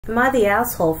Am I the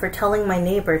asshole for telling my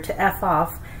neighbor to F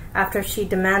off after she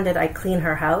demanded I clean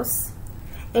her house?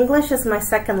 English is my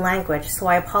second language, so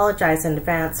I apologize in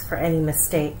advance for any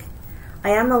mistake.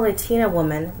 I am a Latina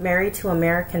woman married to an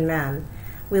American man.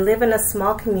 We live in a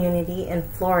small community in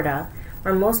Florida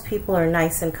where most people are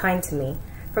nice and kind to me.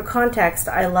 For context,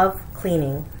 I love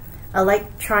cleaning. I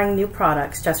like trying new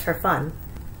products just for fun.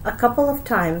 A couple of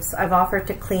times I've offered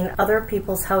to clean other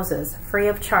people's houses free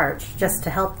of charge just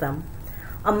to help them.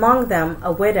 Among them,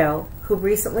 a widow who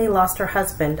recently lost her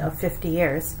husband of 50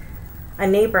 years, a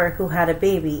neighbor who had a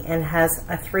baby and has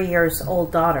a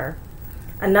 3-year-old daughter,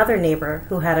 another neighbor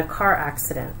who had a car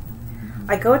accident.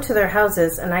 I go to their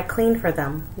houses and I clean for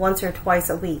them once or twice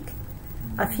a week.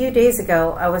 A few days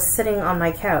ago, I was sitting on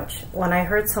my couch when I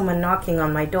heard someone knocking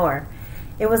on my door.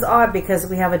 It was odd because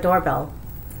we have a doorbell.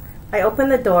 I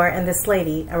opened the door and this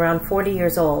lady, around 40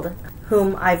 years old,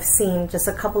 whom I've seen just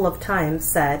a couple of times,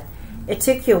 said, "It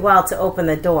took you a while to open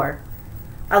the door."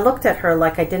 I looked at her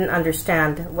like I didn't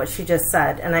understand what she just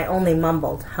said, and I only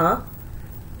mumbled, "Huh?"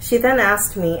 She then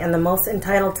asked me in the most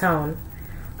entitled tone,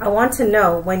 "I want to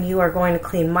know when you are going to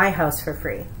clean my house for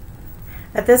free."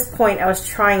 At this point, I was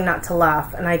trying not to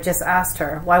laugh, and I just asked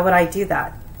her, why would I do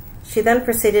that? She then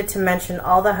proceeded to mention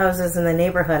all the houses in the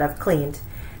neighborhood I've cleaned,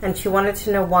 and she wanted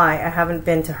to know why I haven't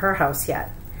been to her house yet.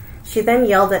 She then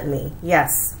yelled at me,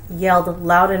 yes, yelled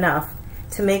loud enough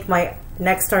to make my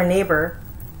next-door neighbor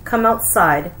come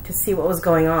outside to see what was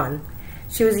going on.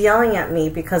 She was yelling at me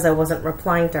because I wasn't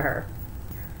replying to her.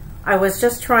 I was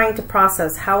just trying to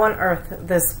process how on earth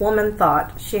this woman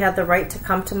thought she had the right to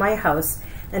come to my house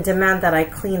and demand that I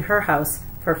clean her house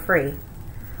for free.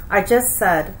 I just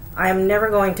said, I am never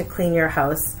going to clean your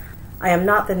house. I am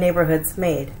not the neighborhood's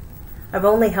maid. I've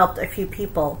only helped a few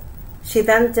people. She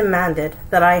then demanded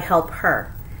that I help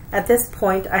her. At this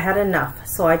point, I had enough,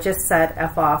 so I just said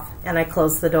F off and I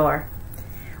closed the door.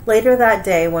 Later that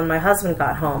day, when my husband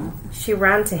got home, she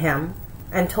ran to him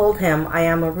and told him I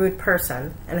am a rude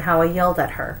person and how I yelled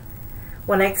at her.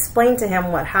 When I explained to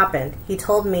him what happened, he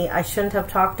told me I shouldn't have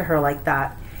talked to her like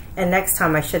that, and next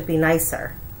time I should be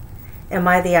nicer. Am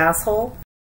I the asshole?